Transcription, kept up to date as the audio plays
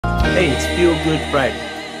Hey, it's Feel Good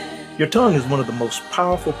Friday. Your tongue is one of the most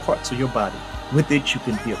powerful parts of your body. With it, you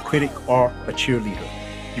can be a critic or a cheerleader.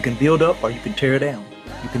 You can build up or you can tear down.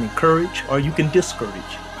 You can encourage or you can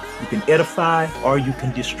discourage. You can edify or you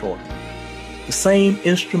can destroy. The same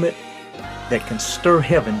instrument that can stir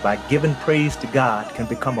heaven by giving praise to God can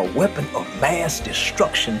become a weapon of mass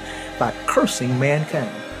destruction by cursing mankind.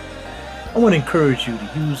 I want to encourage you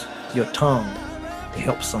to use your tongue to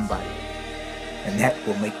help somebody, and that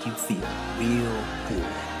will make you feel real good.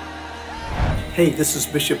 Hey, this is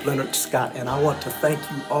Bishop Leonard Scott, and I want to thank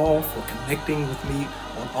you all for connecting with me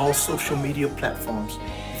on all social media platforms.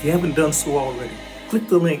 If you haven't done so already, click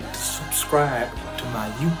the link to subscribe to my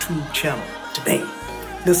YouTube channel today.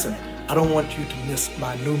 Listen, I don't want you to miss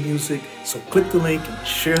my new music, so click the link and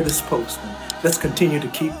share this post. And let's continue to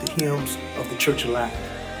keep the hymns of the church alive.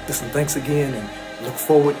 Listen, thanks again, and look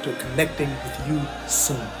forward to connecting with you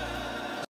soon.